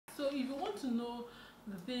So if you want to know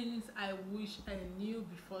the things I wish I knew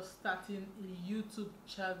before starting a YouTube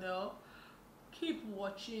channel, keep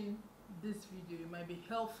watching this video. It might be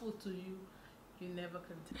helpful to you. You never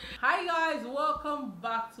can tell. Hi guys, welcome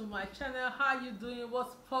back to my channel. How you doing?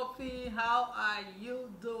 What's popping? How are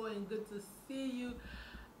you doing? Good to see you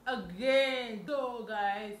again. So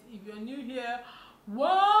guys, if you're new here,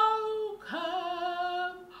 welcome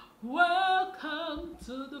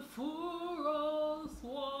to the Furo's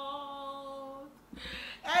world.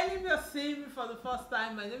 And if you're seeing me for the first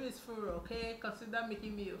time, my name is Furo, okay? Consider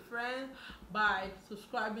making me a friend by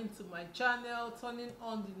subscribing to my channel, turning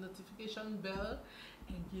on the notification bell,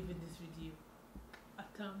 and giving this video a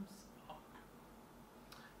thumbs up.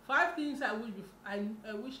 5 things I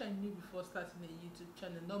wish I knew before starting a YouTube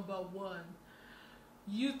channel. Number 1,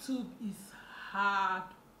 YouTube is hard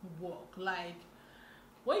work. Like,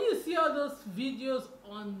 when you see all those videos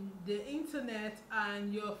on the internet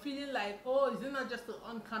and you're feeling like, oh, is it not just to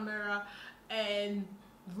on camera and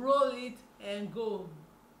roll it and go?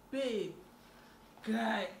 Babe,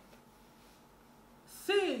 guy,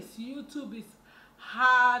 since YouTube is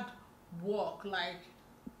hard work, like,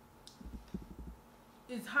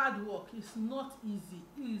 it's hard work. It's not easy.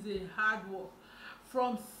 It is a hard work.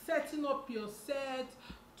 From setting up your set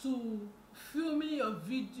to filming your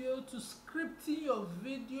video, to scripting your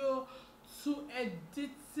video, to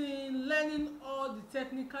editing, learning all the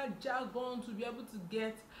technical jargon to be able to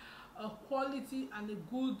get a quality and a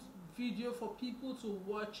good video for people to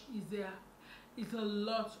watch is a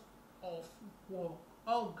lot of work.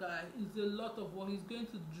 Oh guys, it's a lot of work. It's going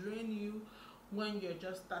to drain you when you're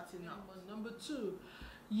just starting out. Number 2,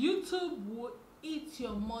 YouTube will eat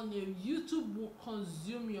your money. YouTube will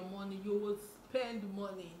consume your money. You will spend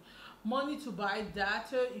money to buy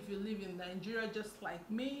data if you live in Nigeria just like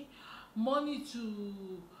me, money to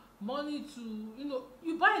you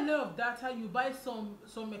buy a lot of data, you buy some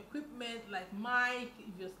equipment like mic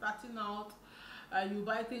if you're starting out, you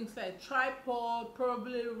buy things like tripod,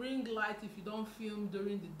 probably ring light if you don't film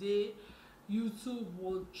during the day. YouTube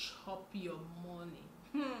will chop your money.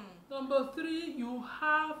 Number 3, you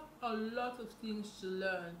have a lot of things to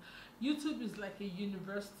learn. YouTube is like a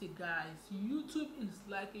university, guys. YouTube is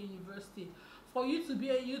like a university. For you to be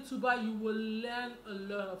a YouTuber, you will learn a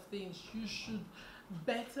lot of things. You should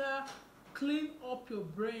better clean up your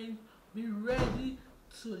brain, be ready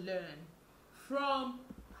to learn. From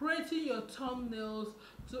creating your thumbnails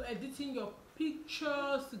to editing your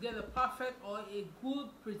pictures to get a perfect or a good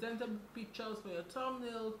presentable pictures for your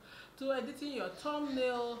thumbnails, to editing your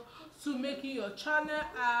thumbnail, to making your channel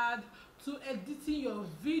ad, to editing your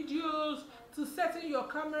videos, to setting your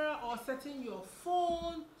camera or setting your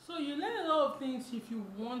phone. So you learn a lot of things if you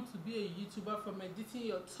want to be a YouTuber, from editing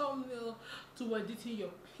your thumbnail to editing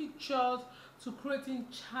your pictures to creating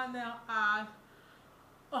channel ad.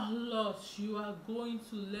 A lot. You are going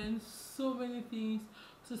to learn so many things,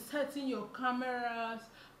 to setting your cameras,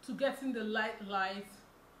 to getting the light.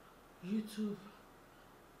 YouTube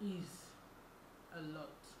is a lot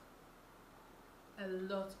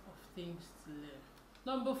of things to learn.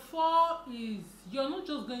 Number 4 is you're not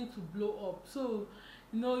just going to blow up. So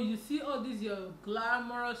you see all these your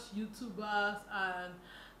glamorous YouTubers and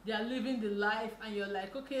they are living the life, and you're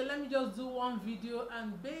like, okay, let me just do one video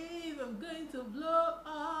and babe, I'm going to blow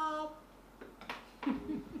up.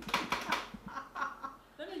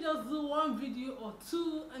 Let me just do one video or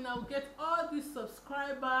 2 and I'll get all these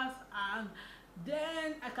subscribers, and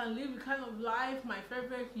then I can live the kind of life my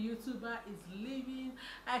favorite YouTuber is living.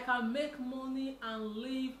 I can make money and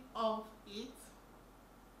live off it.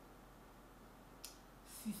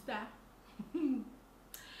 Sister,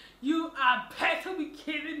 you are better be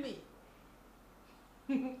kidding me.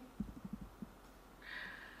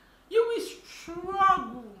 You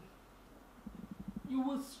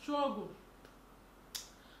will struggle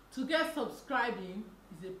to get subscribing.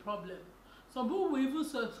 Is a problem. Some people will even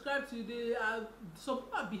subscribe to some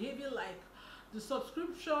people are behaving like the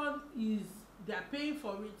subscription is they're paying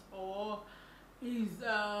for it or is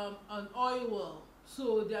an oil well.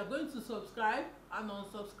 So they are going to subscribe and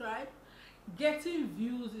unsubscribe. Getting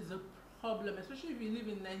views is a problem, especially if you live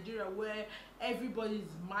in Nigeria where everybody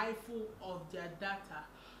is mindful of their data.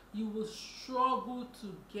 You will struggle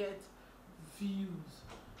to get views.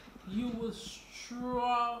 You will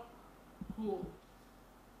struggle.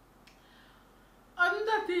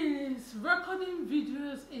 Another thing is recording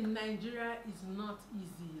videos in Nigeria is not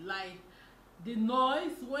easy. Like the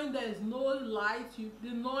noise, when there is no light,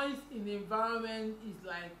 the noise in the environment is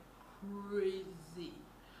like crazy.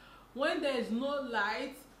 When there is no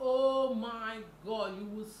light, oh my god, you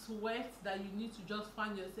will sweat that you need to just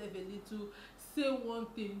find yourself a little say one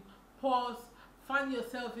thing, pause, find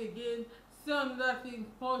yourself again, say another thing,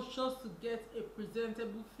 pause, just to get a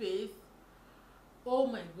presentable face. Oh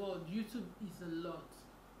my god, YouTube is a lot.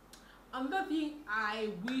 Another thing I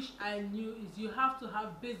wish I knew is you have to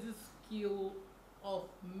have basic skill of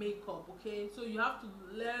makeup. Okay, so you have to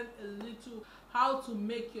learn a little how to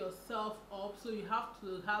make yourself up. So you have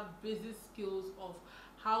to have basic skills of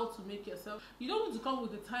how to make yourself. You don't want to come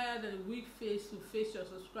with a tired and weak face to face your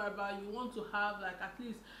subscriber. You want to have like at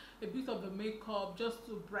least a bit of the makeup just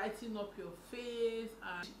to brighten up your face,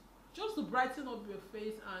 and just to brighten up your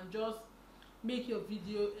face and just make your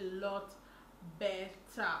video a lot better.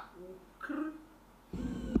 So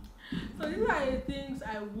these are the things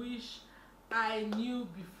I wish I knew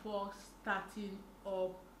before starting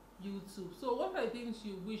up YouTube. So what are the things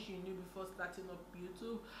you wish you knew before starting up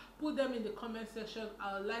YouTube? Put them in the comment section.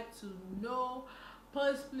 I would like to know.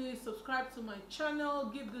 Please subscribe to my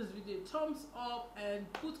channel, give this video a thumbs up,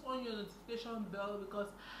 and put on your notification bell, because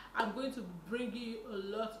I'm going to bring you a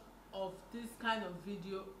lot of this kind of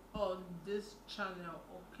video on this channel.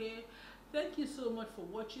 Okay, thank you so much for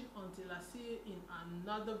watching. Until I see you in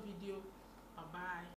another video, bye bye.